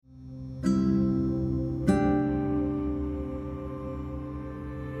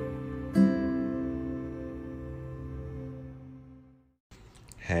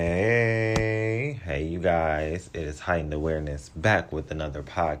guys? It is Heightened Awareness back with another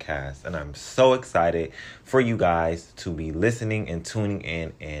podcast, and I'm so excited for you guys to be listening and tuning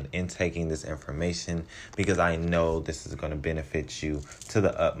in and intaking this information because I know this is going to benefit you to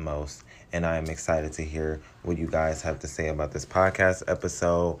the utmost, and I am excited to hear what you guys have to say about this podcast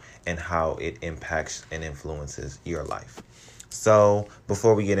episode and how it impacts and influences your life. So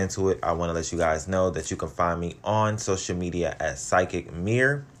before we get into it, I want to let you guys know that you can find me on social media at Psychic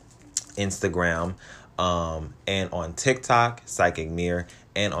Mirror, Instagram, and on TikTok, Psychic Mirror,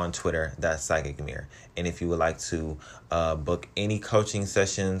 and on Twitter, that's Psychic Mirror. And if you would like to book any coaching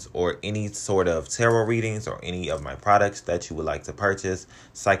sessions or any sort of tarot readings or any of my products that you would like to purchase,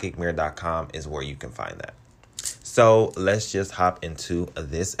 psychicmirror.com is where you can find that. So let's just hop into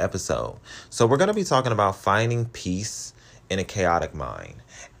this episode. So we're going to be talking about finding peace in a chaotic mind.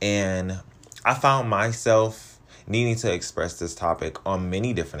 And I found myself needing to express this topic on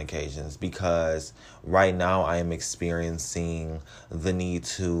many different occasions because right now I am experiencing the need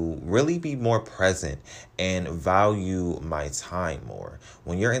to really be more present and value my time more.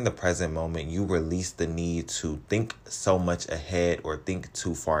 When you're in the present moment, you release the need to think so much ahead or think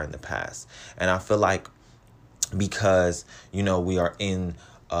too far in the past. And I feel like because, we are in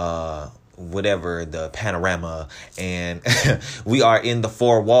whatever the panorama and we are in the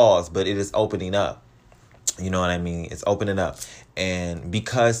four walls, but it is opening up. You know what I mean? It's opening up. And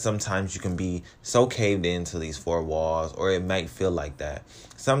because sometimes you can be so caved into these four walls, or it might feel like that,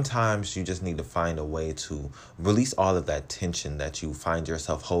 sometimes you just need to find a way to release all of that tension that you find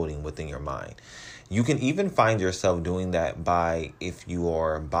yourself holding within your mind. You can even find yourself doing that by if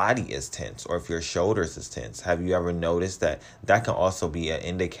your body is tense or if your shoulders is tense. Have you ever noticed that can also be an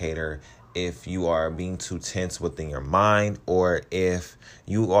indicator if you are being too tense within your mind or if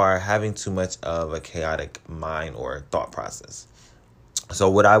you are having too much of a chaotic mind or thought process? So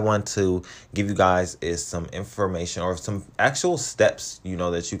what I want to give you guys is some information or some actual steps,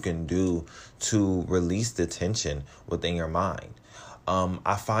 that you can do to release the tension within your mind.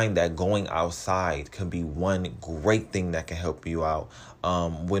 I find that going outside can be one great thing that can help you out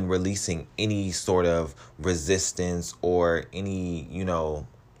when releasing any sort of resistance or any,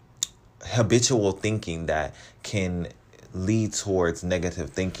 habitual thinking that can lead towards negative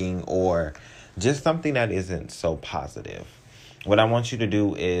thinking or just something that isn't so positive. What I want you to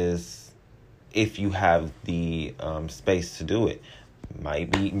do is, if you have the space to do it,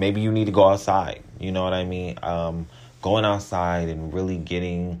 maybe you need to go outside. You know what I mean? Going outside and really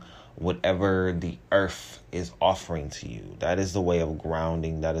getting whatever the earth is offering to you. That is the way of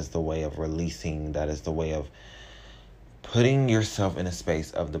grounding. That is the way of releasing. That is the way of putting yourself in a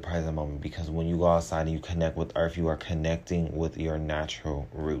space of the present moment, because when you go outside and you connect with earth, you are connecting with your natural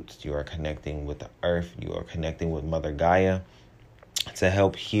roots. You are connecting with the earth. You are connecting with Mother Gaia to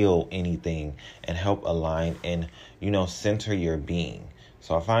help heal anything and help align and, center your being.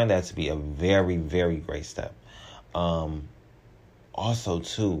 So I find that to be a very, very great step. Also,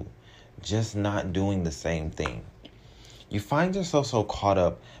 too, just not doing the same thing. You find yourself so caught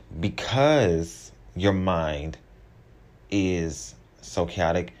up because your mind is so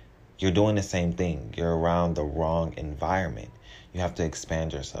chaotic. You're doing the same thing. You're around the wrong environment. You have to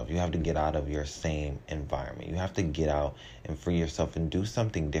expand yourself. You have to get out of your same environment. You have to get out and free yourself and do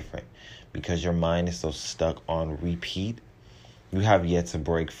something different because your mind is so stuck on repeat. You have yet to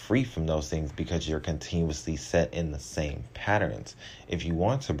break free from those things because you're continuously set in the same patterns. If you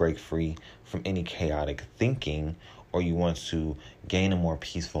want to break free from any chaotic thinking or you want to gain a more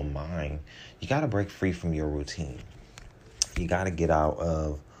peaceful mind, you got to break free from your routine. You got to get out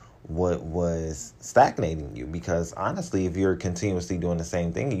of what was stagnating you, because honestly, if you're continuously doing the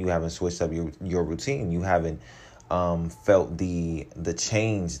same thing and you haven't switched up your routine, you haven't felt the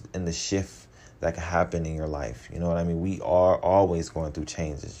change and the shift that can happen in your life. You know what I mean? We are always going through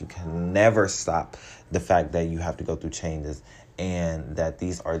changes. You can never stop the fact that you have to go through changes and that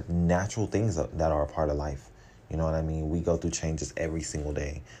these are natural things that are a part of life. You know what I mean? We go through changes every single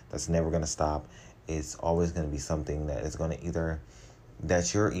day. That's never going to stop. It's always going to be something that is going to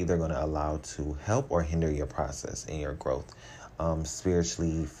you're either going to allow to help or hinder your process and your growth,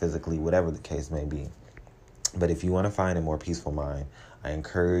 spiritually, physically, whatever the case may be. But if you want to find a more peaceful mind, I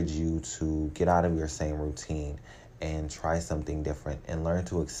encourage you to get out of your same routine and try something different and learn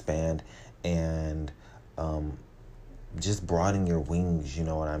to expand and just broaden your wings. You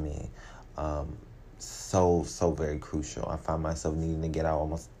know what I mean? So very crucial. I find myself needing to get out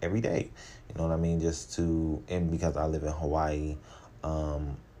almost every day. You know what I mean? And because I live in Hawaii,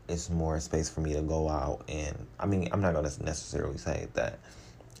 it's more space for me to go out. And I mean, I'm not going to necessarily say that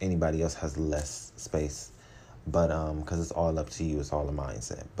anybody else has less space, but because it's all up to you. It's all a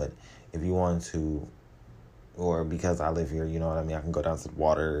mindset. But if you want to or because I live here, you know what I mean, I can go down to the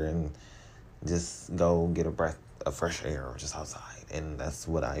water and just go get a breath of fresh air just outside. And that's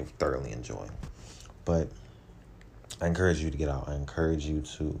what I thoroughly enjoy. But I encourage you to get out. I encourage you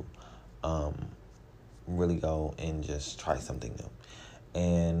to really go and just try something new.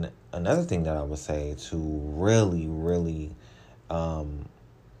 And another thing that I would say to really, really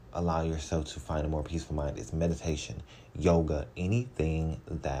allow yourself to find a more peaceful mind is meditation, yoga, anything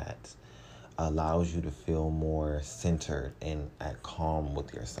that allows you to feel more centered and at calm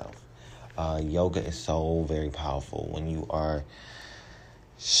with yourself. Yoga is so very powerful when you are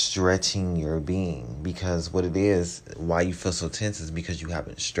stretching your being, because what it is, why you feel so tense is because you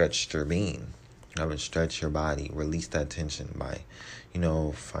haven't stretched your being. You haven't stretched your body, release that tension by,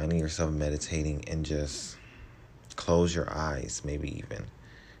 finding yourself meditating and just close your eyes, maybe even.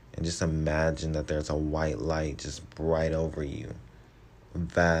 And just imagine that there's a white light just bright over you.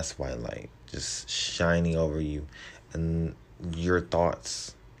 Vast white light just shining over you. And your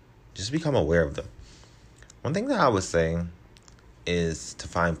thoughts, just become aware of them. One thing that I would say is to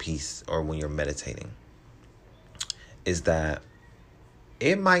find peace, or when you're meditating, is that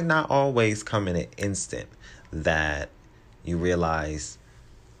it might not always come in an instant that you realize,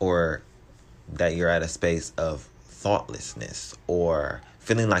 or that you're at a space of thoughtlessness or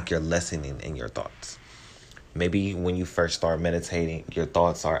feeling like you're lessening in your thoughts. Maybe when you first start meditating, your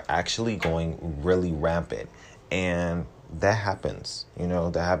thoughts are actually going really rampant. And that happens,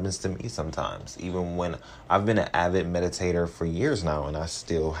 that happens to me sometimes. Even when I've been an avid meditator for years now, and I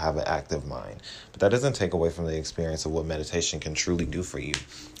still have an active mind. But that doesn't take away from the experience of what meditation can truly do for you.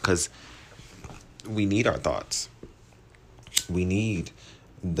 Because we need our thoughts. We need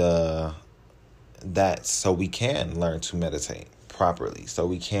that so we can learn to meditate properly. So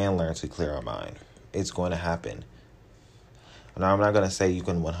we can learn to clear our mind. It's going to happen. Now, I'm not going to say you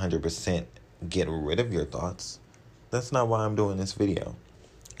can 100% get rid of your thoughts. That's not why I'm doing this video.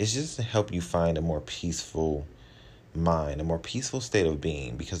 It's just to help you find a more peaceful mind, a more peaceful state of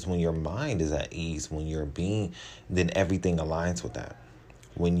being. Because when your mind is at ease, when you're being, then everything aligns with that.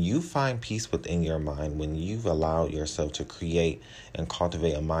 When you find peace within your mind, when you've allowed yourself to create and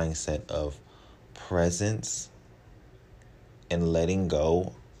cultivate a mindset of presence and letting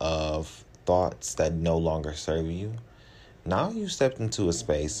go of thoughts that no longer serve you, now you stepped into a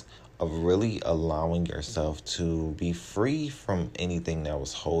space of really allowing yourself to be free from anything that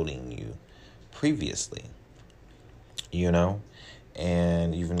was holding you previously,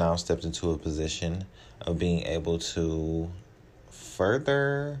 and you've now stepped into a position of being able to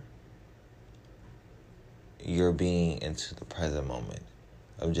further your being into the present moment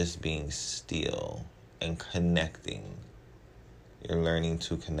of just being still and connecting. You're learning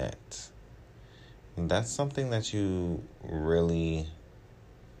to connect. And that's something that you really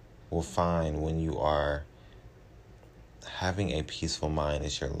will find when you are having a peaceful mind,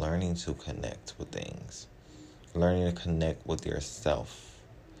 is you're learning to connect with things. Learning to connect with yourself,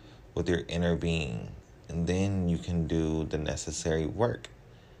 with your inner being. And then you can do the necessary work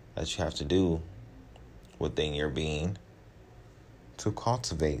that you have to do within your being to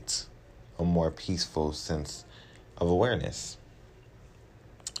cultivate a more peaceful sense of awareness.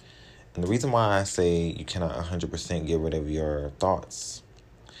 And the reason why I say you cannot 100% get rid of your thoughts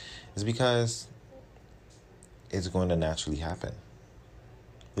is because it's going to naturally happen.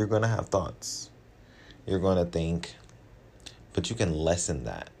 You're going to have thoughts. You're going to think, but you can lessen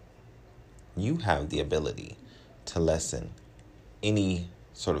that. You have the ability to lessen any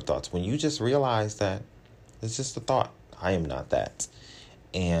sort of thoughts. When you just realize that it's just a thought, I am not that.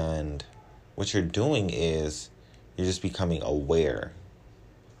 And what you're doing is you're just becoming aware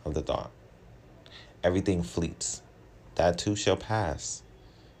of the thought. Everything fleets. That too shall pass.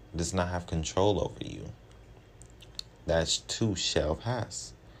 It does not have control over you. That too shall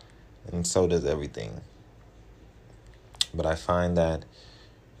pass. And so does everything. But I find that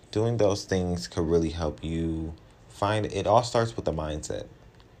doing those things could really help you find, it all starts with the mindset.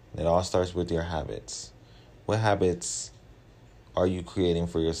 It all starts with your habits. What habits are you creating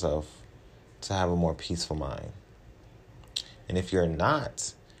for yourself to have a more peaceful mind? And if you're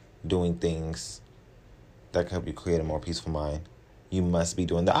not doing things that can help you create a more peaceful mind, you must be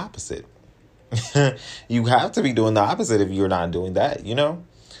doing the opposite. You have to be doing the opposite if you're not doing that,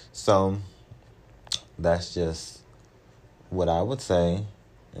 So that's just what I would say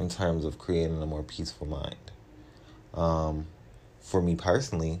in terms of creating a more peaceful mind. For me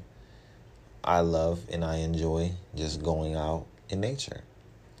personally, I love and I enjoy just going out in nature.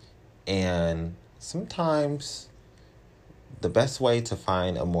 And sometimes the best way to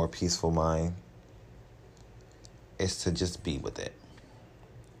find a more peaceful mind is to just be with it.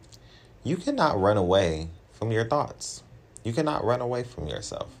 You cannot run away from your thoughts. You cannot run away from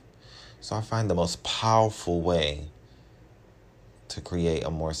yourself. So I find the most powerful way to create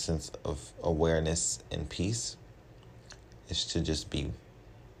a more sense of awareness and peace is to just be.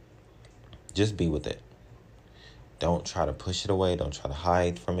 Just be with it. Don't try to push it away. Don't try to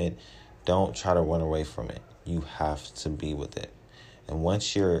hide from it. Don't try to run away from it. You have to be with it. And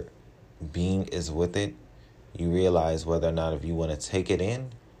once your being is with it, you realize whether or not if you want to take it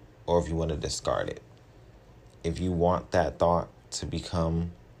in or if you want to discard it. If you want that thought to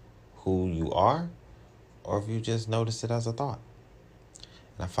become who you are, or if you just notice it as a thought.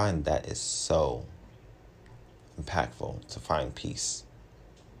 And I find that is so impactful to find peace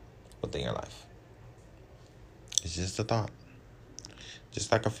within your life. It's just a thought.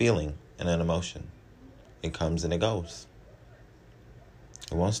 Just like a feeling and an emotion. It comes and it goes.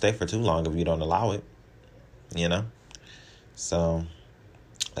 It won't stay for too long if you don't allow it. You know? So,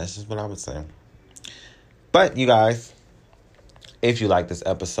 that's just what I would say. But, you guys, if you like this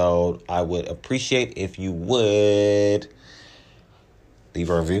episode, I would appreciate if you would leave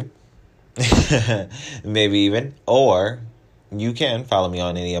a review. Maybe even. Or you can follow me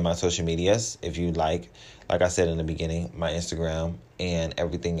on any of my social medias if you'd like. Like I said in the beginning, my Instagram and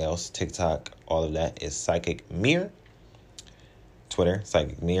everything else, TikTok, all of that is Psychic Mirror. Twitter,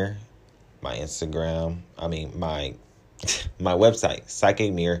 Psychic Mirror. My Instagram, my website,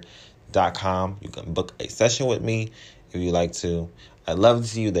 psychicmirror.com. You can book a session with me if you like to. I'd love to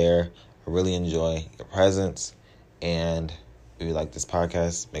see you there. I really enjoy your presence. And if you like this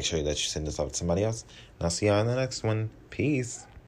podcast, make sure that you send this off to somebody else. And I'll see you on the next one. Peace.